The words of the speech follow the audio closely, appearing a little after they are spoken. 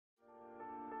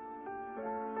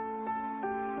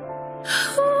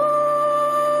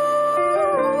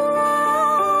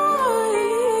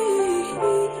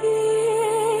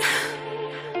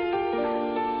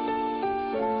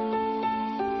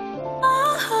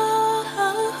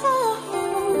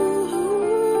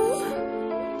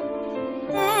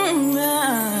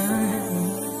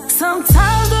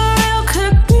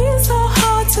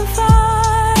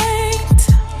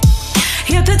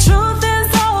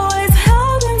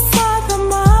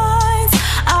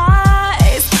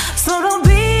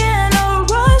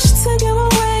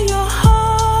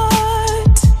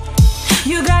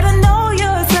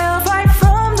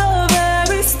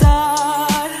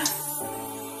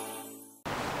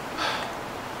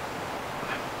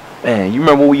Man, you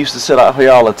remember we used to sit out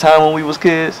here all the time when we was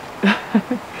kids?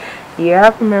 Yeah,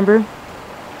 I remember.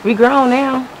 We grown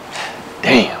now.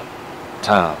 Damn.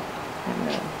 Time. I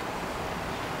know.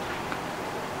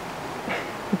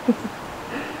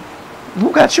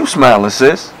 Who got you smiling,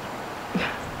 sis?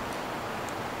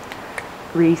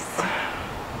 Reese.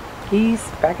 He's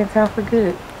back in town for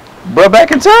good. Bruh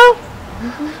back in town?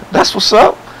 That's what's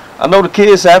up. I know the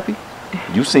kids happy.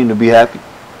 You seem to be happy.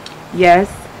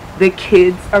 Yes, the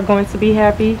kids are going to be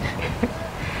happy.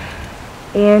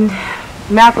 And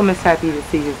Malcolm is happy to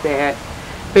see his dad.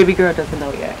 Baby girl doesn't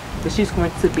know yet, but she's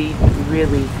going to be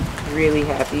really, really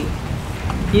happy.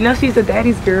 You know, she's a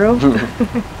daddy's girl.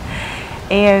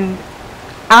 And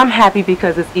I'm happy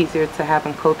because it's easier to have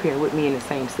him co-parent with me in the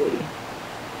same city.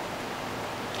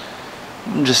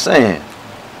 I'm just saying.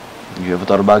 You ever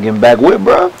thought about getting back with,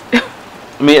 bruh?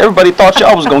 I mean, everybody thought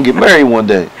y'all was gonna get married one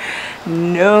day.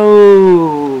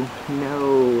 No.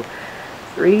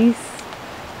 Reese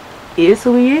is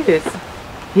who he is.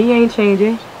 He ain't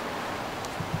changing.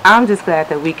 I'm just glad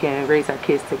that we can raise our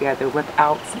kids together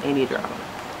without any drama.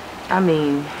 I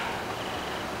mean,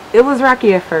 it was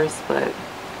rocky at first, but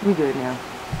we good now.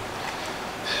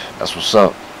 That's what's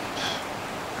up.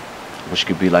 Wish it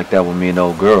could be like that with me and the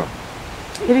old girl.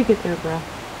 It'll get there, bro.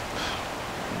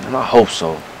 And I hope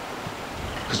so.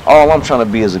 Because all I'm trying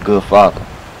to be is a good father.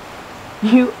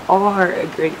 You are a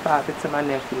great father to my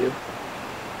nephew.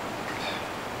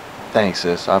 Thanks,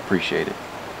 sis. I appreciate it.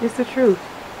 It's the truth.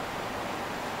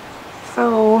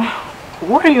 So,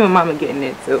 what are you and Mama getting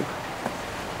into?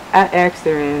 I asked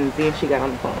her and then she got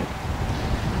on the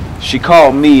phone. She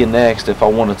called me and asked if I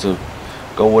wanted to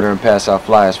go with her and pass out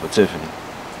flyers for Tiffany.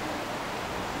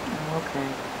 Okay.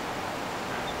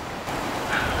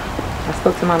 I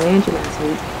spoke to Mama Angie last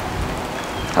week.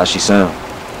 How'd she sound?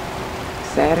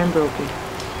 Sad and broken.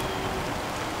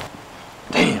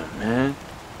 Damn, man.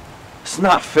 It's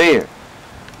not fair.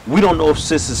 We don't know if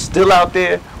sis is still out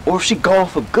there or if she gone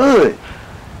for good.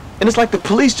 And it's like the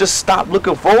police just stopped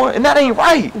looking for her, and that ain't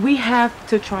right. We have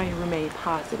to try and remain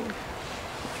positive.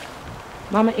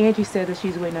 Mama Angie said that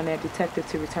she's waiting on that detective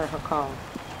to return her call.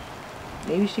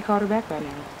 Maybe she called her back by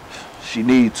now. She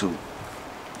need to.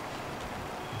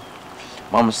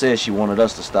 Mama said she wanted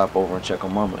us to stop over and check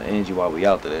on Mama and Angie while we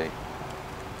out today.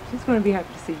 She's going to be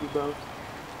happy to see you both.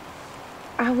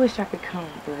 I wish I could come,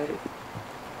 but...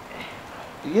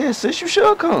 Yeah, sis, you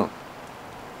should come.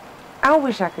 I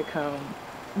wish I could come,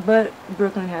 but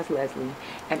Brooklyn has Leslie,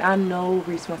 and I know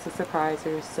Reese wants to surprise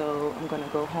her, so I'm going to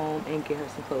go home and get her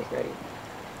some clothes ready.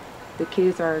 The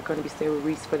kids are going to be staying with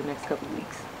Reese for the next couple of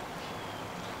weeks.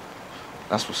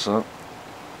 That's what's up.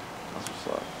 That's what's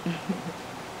up.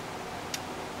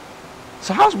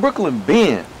 So how's Brooklyn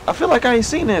been? I feel like I ain't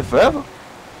seen her in forever.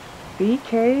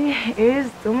 BK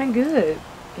is doing good.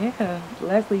 Yeah,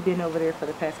 Leslie been over there for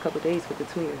the past couple of days with the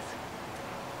twins.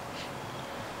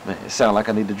 Man, it sounds like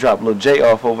I need to drop little J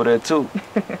off over there too.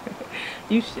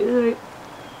 You should.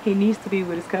 He needs to be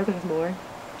with his cousins more.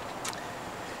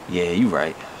 Yeah, you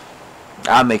right.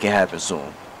 I'll make it happen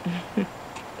soon.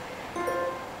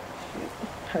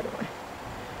 Hold on.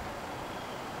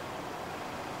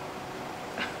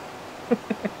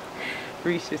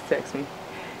 Reese just texted me.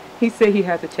 He said he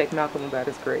had to check Malcolm about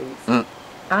his grades.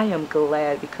 I am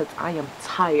glad because I am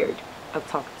tired of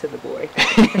talking to the boy.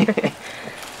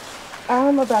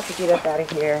 I'm about to get up out of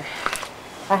here.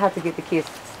 I have to get the kids'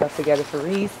 stuff together for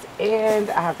Reese, and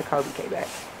I have to call BK back.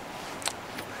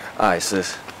 Alright,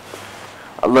 sis.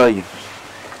 I love you.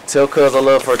 Tell cuz I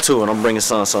love her too, and I'm bringing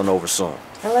son over soon.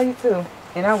 I love you too,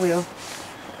 and I will.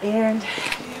 And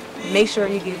make sure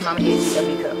you give Mama Angie a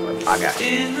makeup for me. I got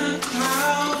you.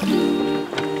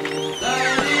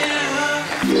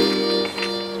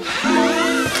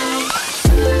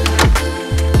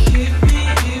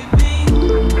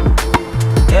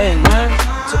 Hey man,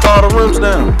 took all the rims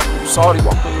down. You saw he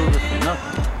walked over for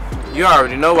nothing. You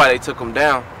already know why they took him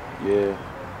down. Yeah.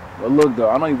 But look though,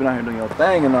 I know you been out here doing your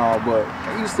thing and all, but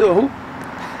you still hoop.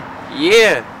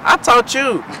 Yeah, I taught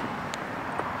you.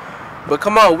 But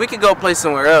come on, we could go play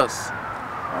somewhere else.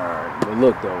 Alright, but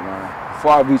look though, man.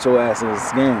 Before I beat your ass in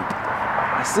this game,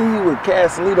 I see you with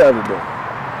Cass and Lee the other day.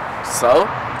 So?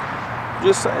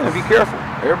 Just saying, be careful.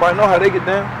 Everybody know how they get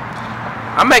down.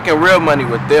 I'm making real money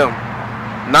with them.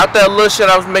 Not that little shit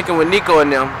I was making with Nico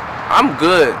and them. I'm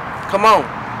good. Come on.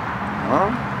 Huh?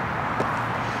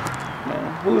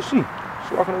 Man, who is she?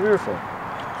 She walking over here for?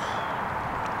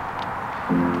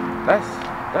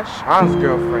 That's Sean's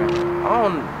girlfriend. I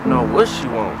don't know what she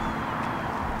wants.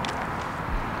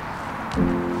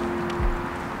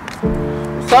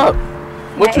 What's up?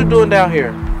 What you doing down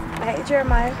here? Hey,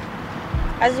 Jeremiah.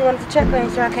 I just wanted to check on you,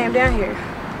 so I came down here.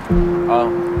 Oh.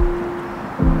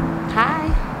 Hi.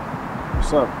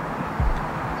 What's up?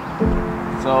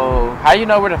 So, how you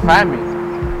know where to find me?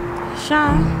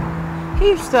 Sean, he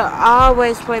used to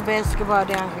always play basketball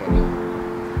down here.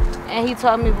 And he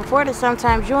told me before that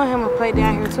sometimes you and him would play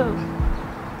down here too.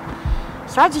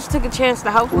 So I just took a chance to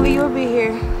hopefully you'll be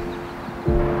here.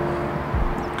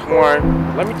 Come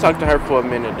on, let me talk to her for a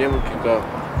minute, then we can go.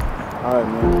 Alright,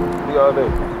 man. Be all day.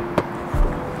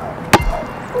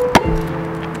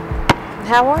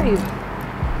 How are you?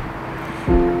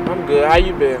 I'm good. How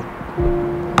you been?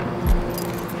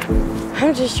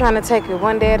 I'm just trying to take it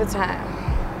one day at a time.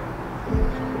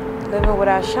 Living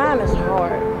without Sean is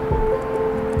hard.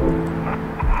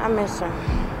 I miss him.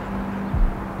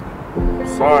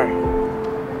 Sorry.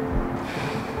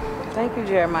 Thank you,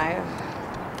 Jeremiah.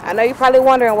 I know you're probably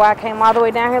wondering why I came all the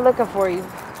way down here looking for you.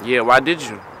 Yeah, why did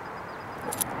you?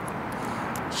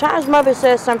 Sean's mother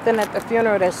said something at the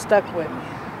funeral that stuck with me.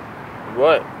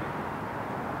 What?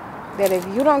 That if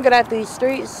you don't get out these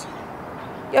streets,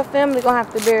 your family gonna have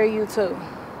to bury you too.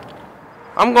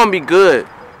 I'm gonna be good.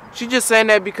 She just saying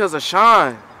that because of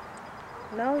Sean.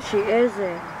 No, she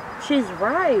isn't. She's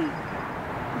right.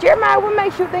 Jeremiah, what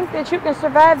makes you think that you can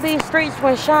survive these streets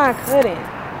when Sean couldn't?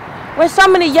 When so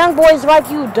many young boys like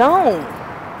you don't?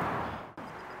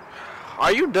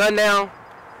 Are you done now?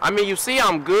 I mean, you see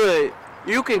I'm good.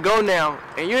 You can go now,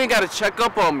 and you ain't gotta check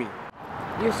up on me.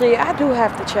 You see, I do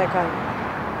have to check on you.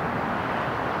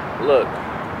 Look,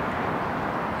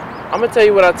 I'm gonna tell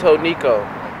you what I told Nico.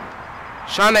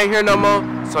 Sean ain't here no more,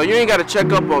 so you ain't gotta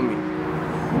check up on me.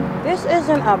 This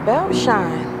isn't about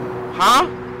Sean. Huh?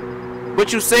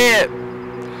 But you said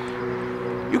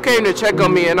you came to check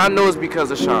on me, and I know it's because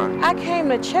of Sean. I came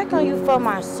to check on you for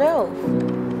myself.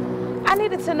 I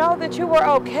needed to know that you were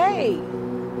okay.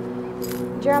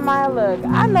 Jeremiah, look,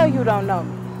 I know you don't know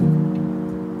me,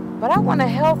 but I want to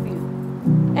help you.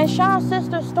 And Sean's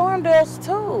sister stormed us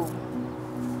too.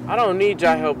 I don't need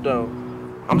your help though.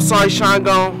 I'm sorry Sean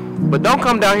gone, but don't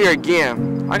come down here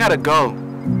again. I gotta go.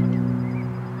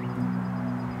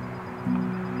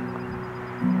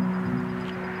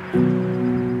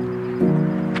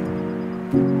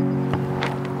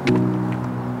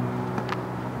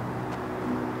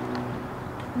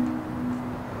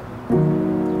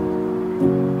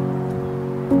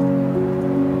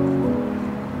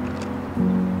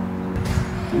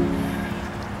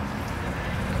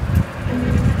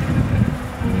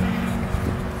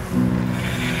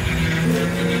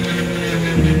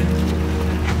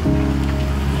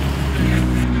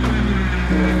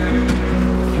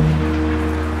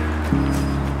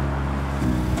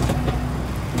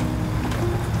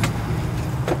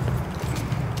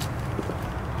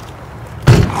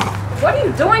 What are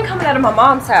you doing coming out of my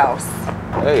mom's house?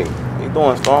 Hey, how you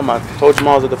doing, Storm? I told your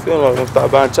mom I was at the funeral. I was gonna stop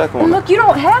by and check on her. Look, you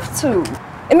don't have to.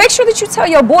 And make sure that you tell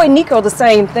your boy Nico the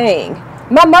same thing.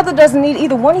 My mother doesn't need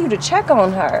either one of you to check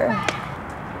on her.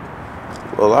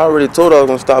 Well, I already told her I was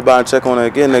gonna stop by and check on her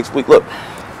again next week. Look,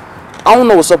 I don't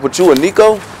know what's up with you and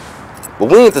Nico,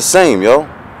 but we ain't the same, yo.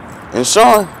 And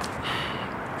Sean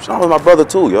was my brother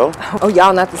too, yo. Oh,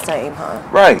 y'all not the same, huh?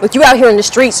 Right. Look, you out here in the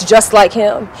streets just like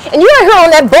him. And you out here on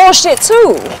that bullshit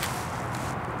too.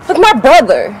 Look, my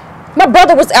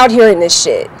brother was out here in this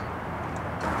shit.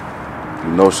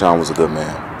 You know Sean was a good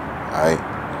man, alright?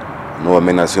 I know it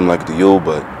may not seem like it to you,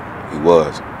 but he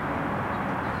was.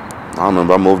 I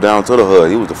remember I moved down to the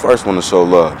hood. He was the first one to show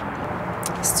love.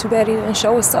 It's too bad he didn't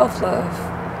show his self-love.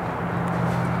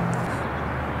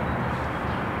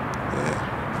 Yeah.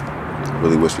 I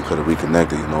really wish we could have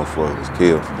reconnected, you know, before he was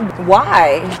killed.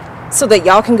 Why? So that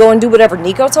y'all can go and do whatever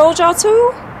Nico told y'all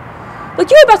to? Look,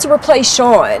 you're about to replace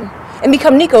Sean and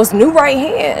become Nico's new right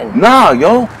hand. Nah,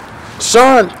 yo.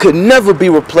 Sean could never be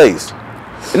replaced.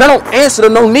 And I don't answer to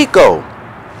no Nico.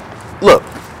 Look,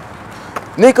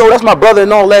 Nico, that's my brother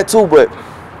and all that too, but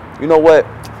you know what?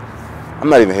 I'm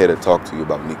not even here to talk to you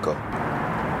about Nico.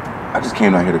 I just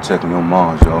came down here to check on your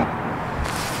moms, yo.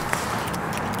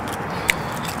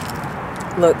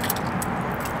 Look,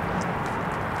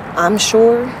 I'm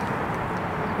sure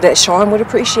that Sean would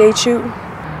appreciate you,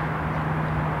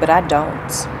 but I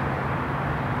don't.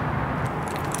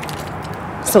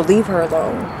 So leave her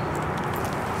alone.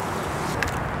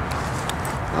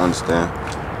 I understand.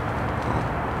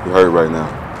 You're hurt right now.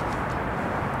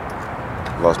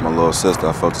 I lost my little sister.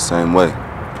 I felt the same way.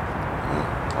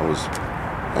 I was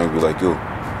angry like you.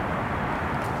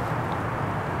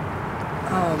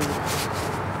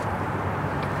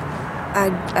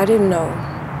 I didn't know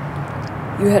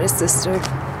you had a sister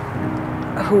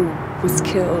who was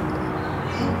killed.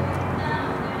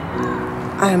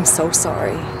 I am so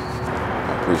sorry.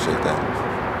 appreciate that.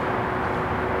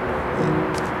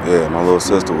 Yeah, my little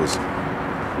sister was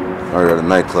murdered at a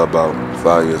nightclub about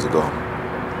 5 years ago.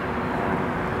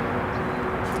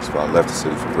 That's why I left the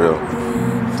city for real.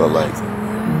 Felt like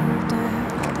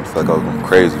I was going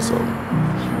crazy, so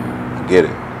I get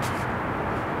it.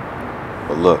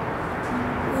 But look,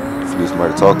 if you need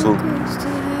somebody to talk to,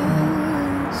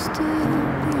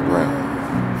 Graham.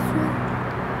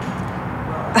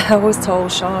 I always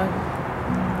told Sean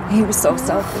he was so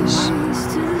selfish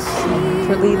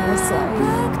for leading this life.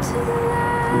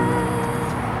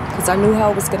 Because I knew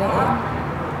how it was going to end.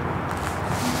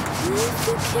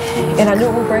 And I knew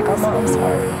it would break our mom's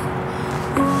heart.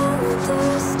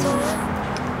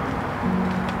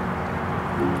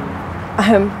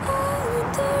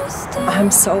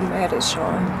 I'm so mad at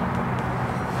Sean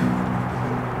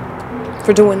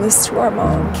for doing this to our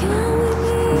mom.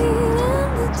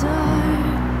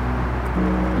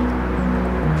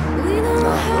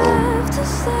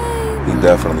 He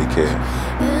definitely cared.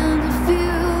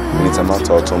 Anytime I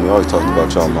talked to him, he always talked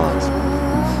about y'all moms.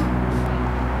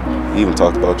 He even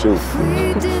talked about you.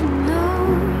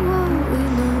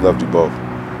 Loved you both.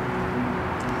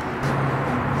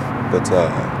 But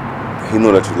he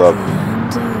knew that you loved him.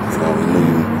 You know, he knew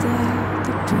you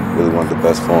really wanted the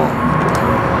best for him.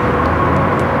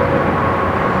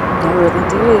 I really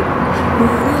did.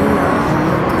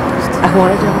 I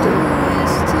wanted him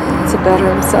to better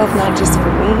himself, not just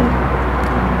for me,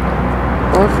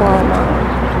 or for our mom,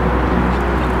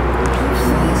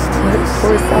 but for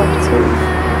himself too.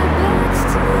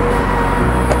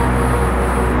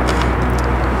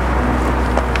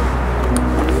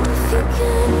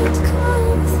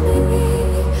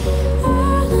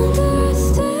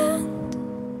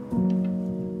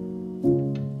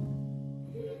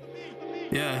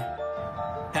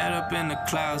 In the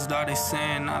clouds, all they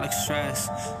saying I look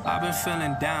stressed. I've been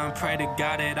feeling down, pray to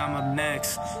God that I'm up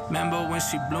next. Remember when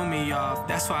she blew me off,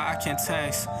 that's why I can't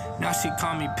text. Now she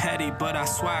call me petty, but I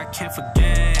swear I can't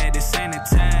forget. This ain't a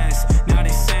test. Now they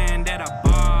saying that I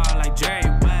ball like Jerry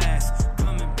West.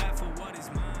 Coming back for what is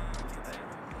mine.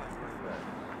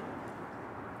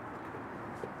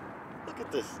 Look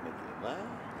at this nigga, man.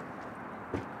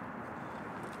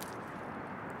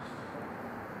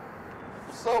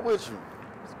 What's up with you?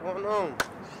 What's going on?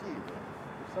 Shit.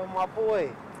 What's up, my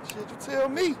boy? Shit, you tell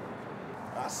me.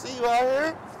 I see you out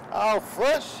here, all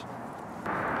fresh.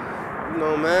 You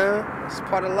know, man, it's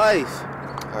part of life.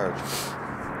 Heard you.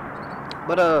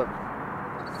 But,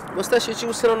 what's that shit you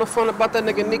was saying on the phone about that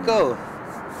nigga Nico?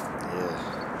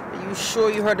 Yeah. Are you sure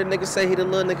you heard the nigga say he the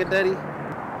little nigga daddy?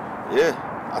 Yeah,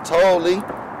 I told Lee.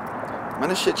 Man,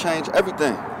 this shit changed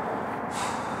everything.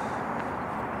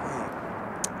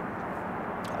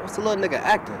 What's the little nigga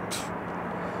acting?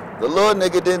 The little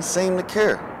nigga didn't seem to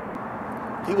care.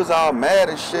 He was all mad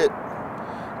and shit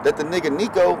that the nigga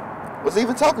Nico was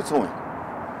even talking to him.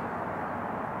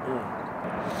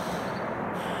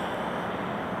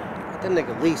 What that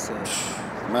nigga Lee said?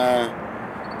 Man,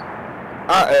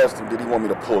 I asked him, did he want me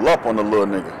to pull up on the little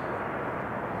nigga?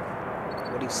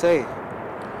 What'd he say?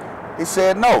 He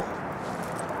said no.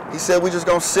 He said we just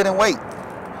gonna sit and wait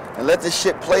and let this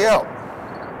shit play out.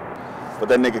 But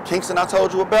that nigga Kingston I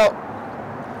told you about,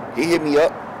 he hit me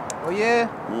up. Oh yeah?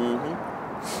 Mm-hmm.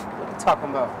 What you talking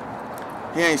about?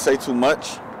 He ain't say too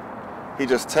much. He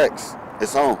just text.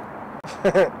 It's on.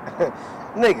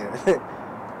 Nigga,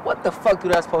 what the fuck do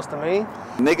that supposed to mean?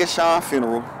 Nigga Sean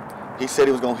funeral, he said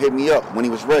he was gonna hit me up when he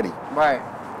was ready. Right.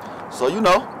 So you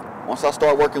know, once I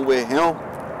start working with him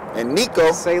and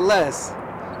Nico. Say less.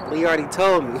 Lee already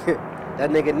told me. That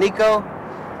nigga Nico,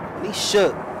 he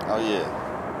shook. Oh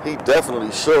yeah, he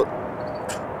definitely shook.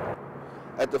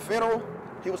 At the funeral,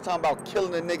 he was talking about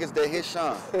killing the niggas that hit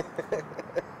Sean.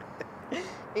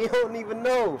 He don't even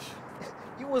know.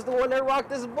 You was the one that rocked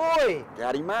this boy.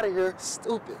 Got him out of here.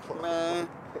 Stupid. Man,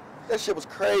 that shit was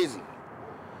crazy.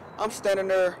 I'm standing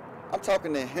there, I'm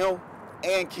talking to him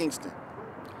and Kingston.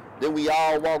 Then we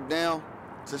all walked down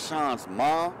to Sean's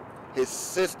mom, his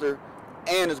sister,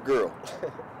 and his girl.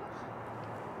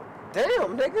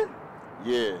 Damn, nigga.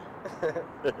 Yeah.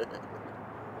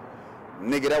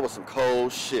 Nigga, that was some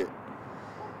cold shit.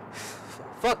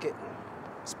 Fuck it.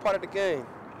 It's part of the game.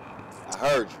 I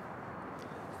heard you.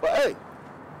 But hey,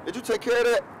 did you take care of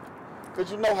that?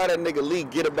 Cause you know how that nigga Lee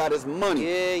get about his money.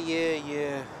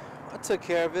 Yeah. I took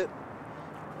care of it.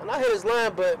 And I hit his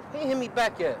line, but he ain't hit me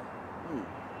back yet.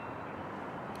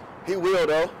 He will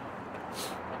though.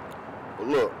 But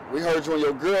look, we heard you and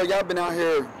your girl, y'all been out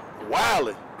here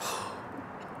wildin'.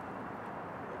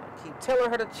 Keep telling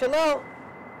her to chill out.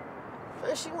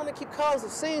 Man, she wanna keep causing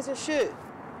scenes and shit.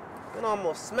 And I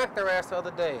almost smacked her ass the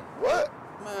other day. What?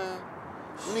 Man,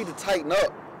 you need to tighten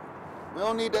up. We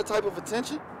don't need that type of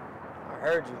attention. I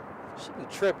heard you. She be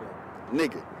tripping.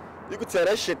 Nigga, you can tell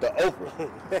that shit to Oprah.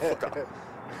 Fuck off.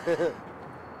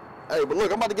 Hey, but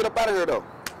look, I'm about to get up out of here, though.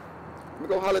 Let me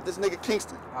go holler at this nigga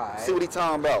Kingston. All right. See what he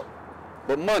talking about.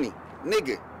 But money,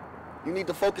 nigga, you need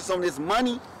to focus on this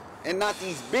money and not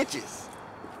these bitches.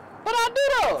 What I do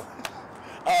though?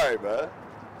 All right, man.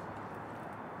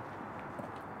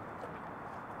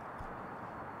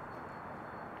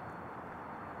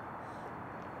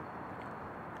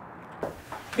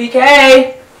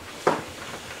 BK!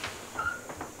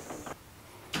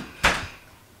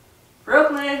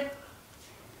 Brooklyn!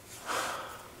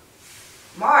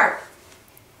 Mark!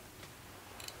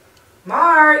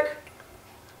 Mark!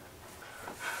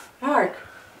 Mark!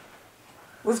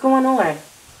 What's going on?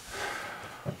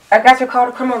 I got your call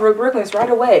to come over to Brooklyn's right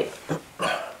away.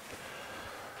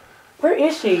 Where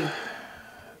is she?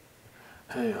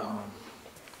 Hey,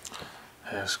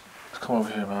 come over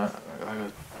here, man. I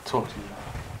gotta talk to you.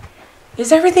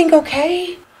 Is everything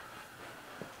okay?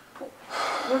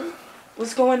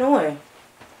 What's going on?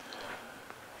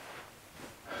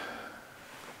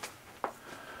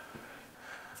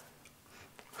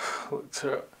 Look,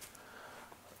 Tara,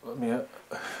 I mean,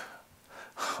 I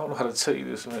don't know how to tell you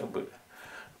this, man, but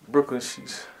Brooklyn,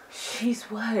 she's... She's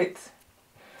what?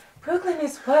 Brooklyn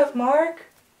is what, Mark?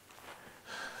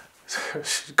 Tara,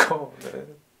 she's gone, man.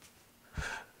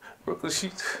 Brooklyn,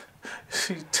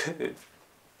 she's dead.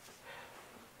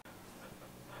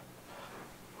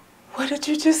 What did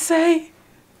you just say?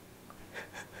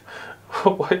 Her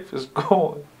wife is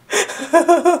gone.